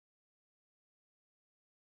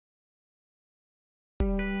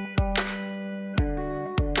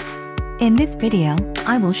In this video,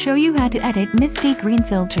 I will show you how to edit Misty Green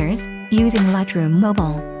filters using Lightroom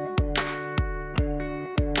Mobile.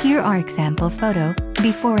 Here are example photo,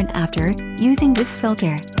 before and after, using this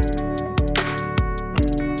filter.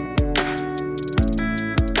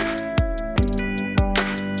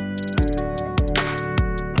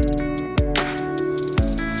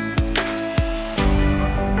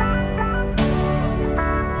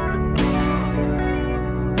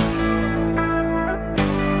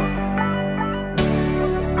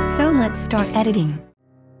 So let's start editing.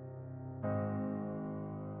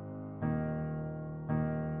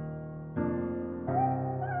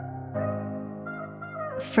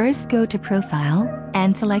 First go to Profile,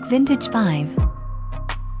 and select Vintage 5.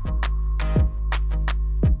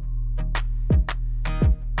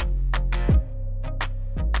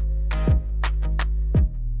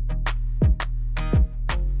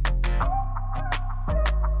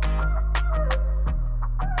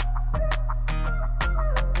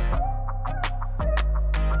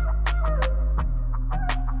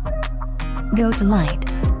 Go to Light.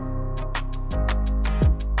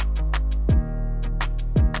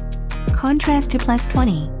 Contrast to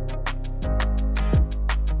 +20.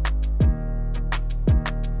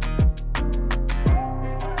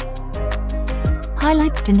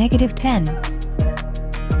 Highlights to -10.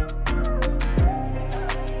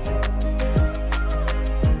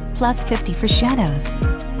 +50 for shadows.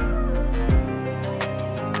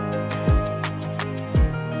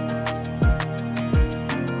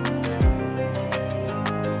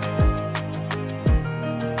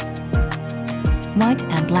 White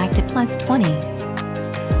and black to +20.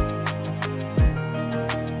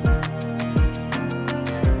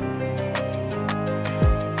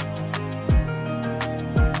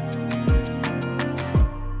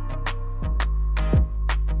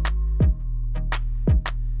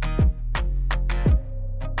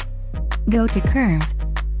 Go to Curve.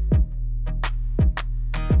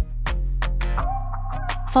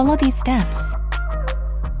 Follow these steps.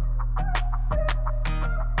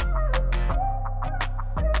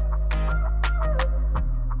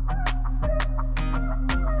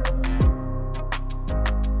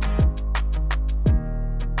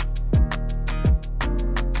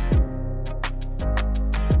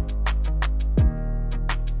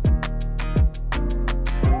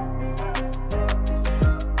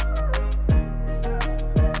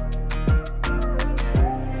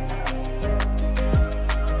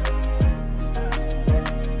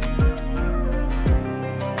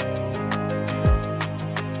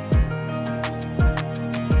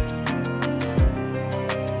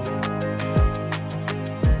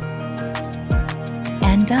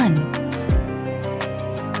 And done.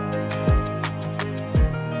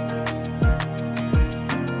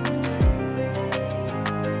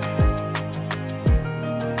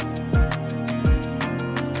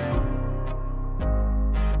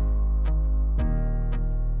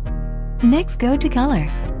 Next go to Color.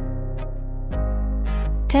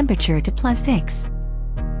 Temperature to +6.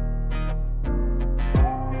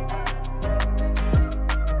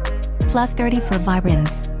 +30 for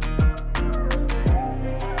vibrance.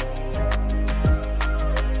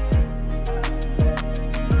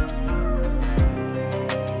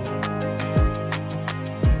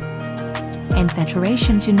 And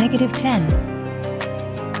saturation to -10.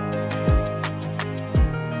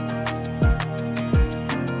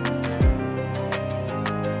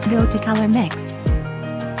 Go to Color Mix.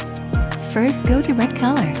 First go to red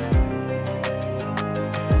color.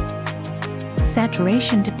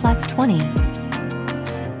 Saturation to +20.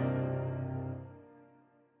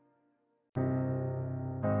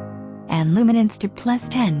 And luminance to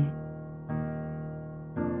 +10.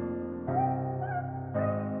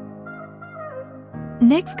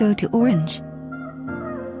 Next go to Orange.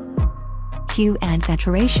 Hue and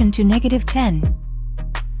saturation to -10.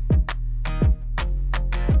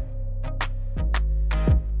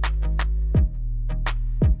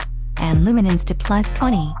 And luminance to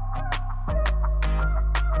 +20.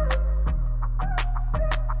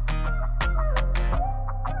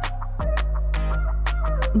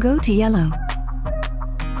 Go to Yellow.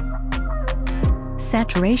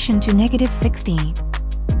 Saturation to -60.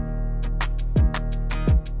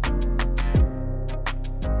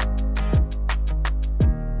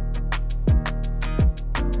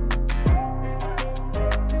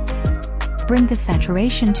 Bring the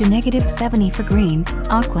saturation to -70 for green,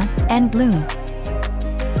 aqua, and blue.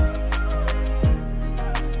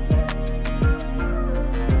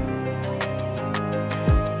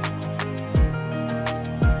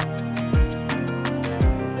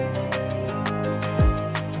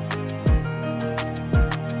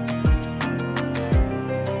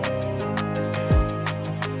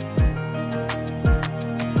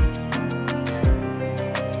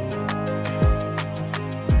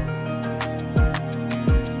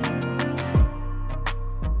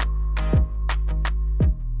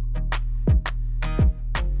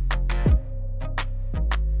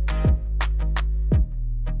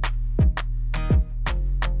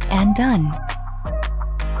 done.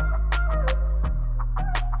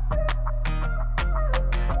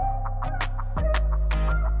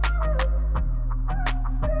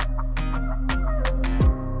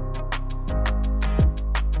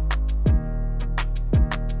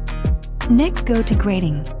 Next, go to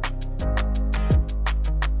grading.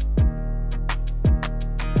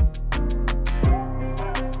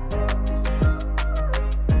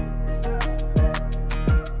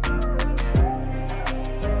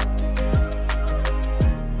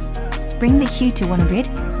 Bring the hue to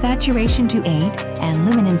 100, saturation to 8, and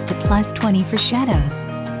luminance to +20 for shadows.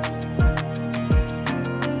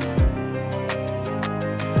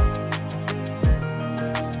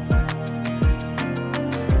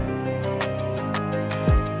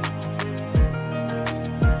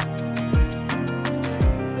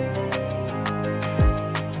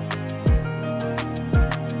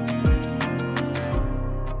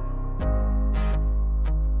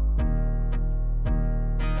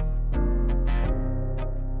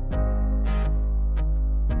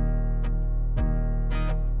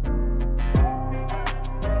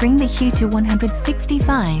 Bring the hue to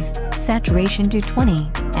 165, saturation to 20,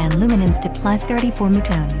 and luminance to +34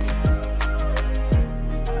 midtones.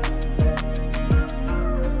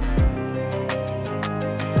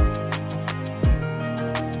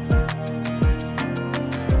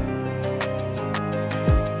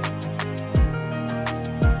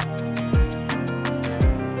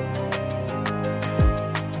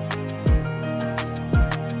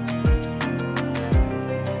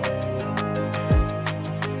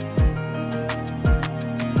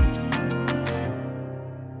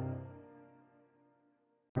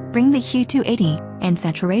 Bring the hue to 80, and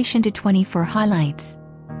saturation to 20 for highlights.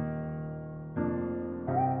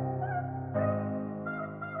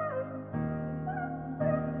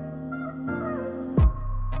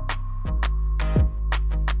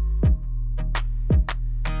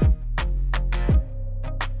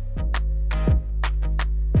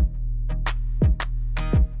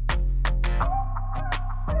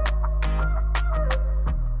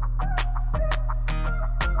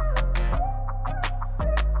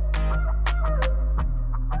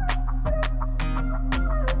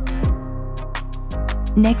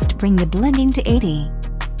 Next, bring the blending to 80.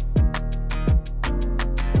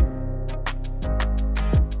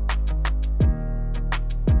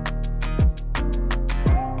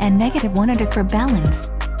 And -100 for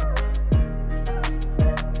balance.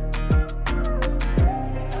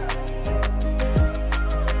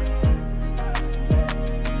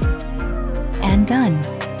 And done.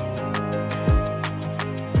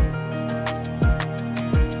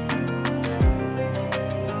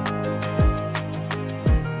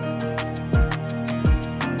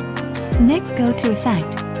 Next, go to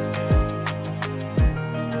Effect,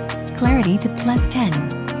 Clarity to +10,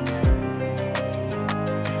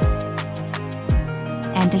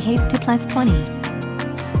 and Dehaze to +20.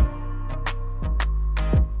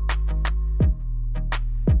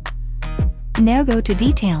 Now go to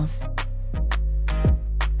Details,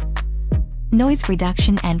 Noise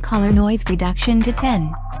Reduction and Color Noise Reduction to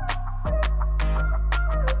 10.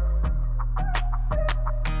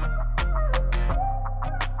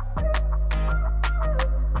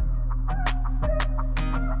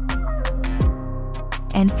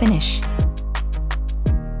 And finish.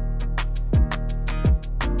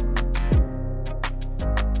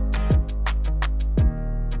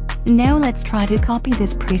 Now let's try to copy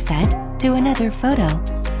this preset to another photo.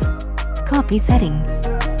 Copy setting.